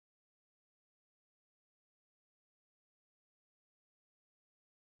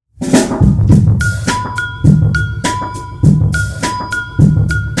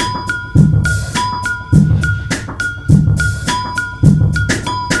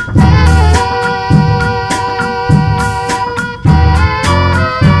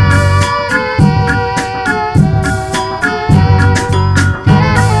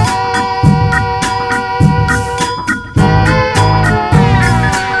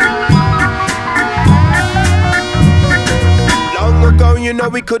you know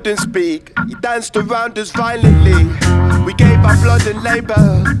we couldn't speak. You danced around us violently. We gave our blood and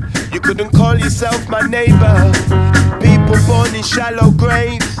labor. You couldn't call yourself my neighbor. People born in shallow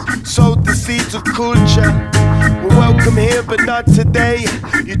graves sowed the seeds of culture. We're welcome here but not today.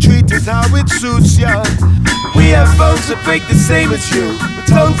 You treat us how it suits ya. We have bones that break the same as you, but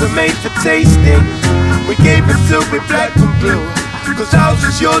tongues are made for tasting. We gave it till we're black and blue, cause ours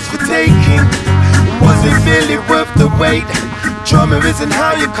is yours for taking. Was it really worth the wait? Trauma isn't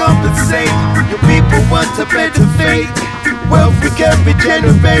how you compensate. Your people want a better fate. Wealth we can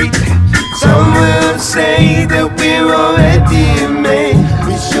regenerate. Some will say that we're already made.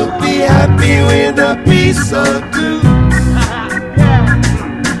 We should be happy with a piece or two.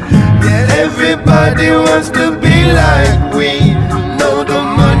 Yet everybody wants to be like we. Know the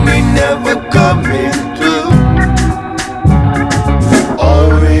money never coming through. All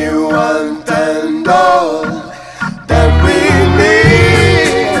we want and all that we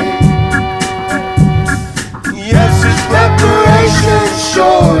need, yes, it's reparations,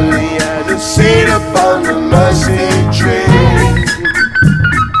 surely, and a seed upon the mercy tree.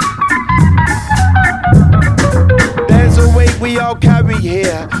 There's a weight we all carry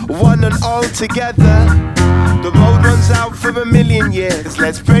here, one and all together. The road runs out for 1,000,000 years.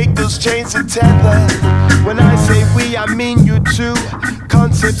 Let's break those chains and tether. When I say we, I mean you too.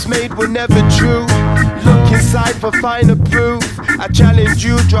 Concepts made were never true. Look inside for finer proof. I challenge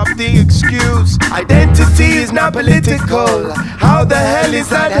you, drop the excuse. Identity is not political. How the hell is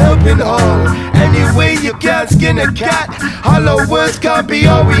that helping all? Anyway, you can't skin a cat. Hollow words can't be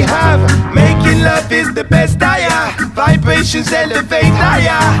all we have. Making love is the best higher. Vibrations elevate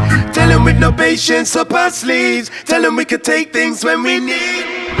higher. Tell them with no patience up our sleeves. Tell them we can take things when we need.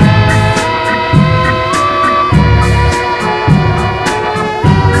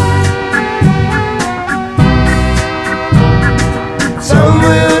 Some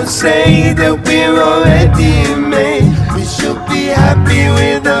will say that we're already made. We should be happy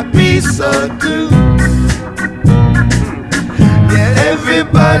with a piece or two. Yet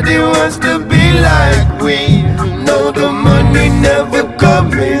everybody wants to be like we. Know the money never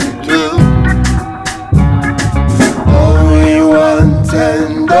coming through. All we want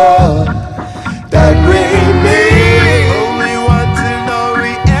and all that we need, all we want and all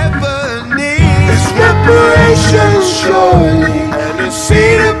we ever need, is reparations, surely.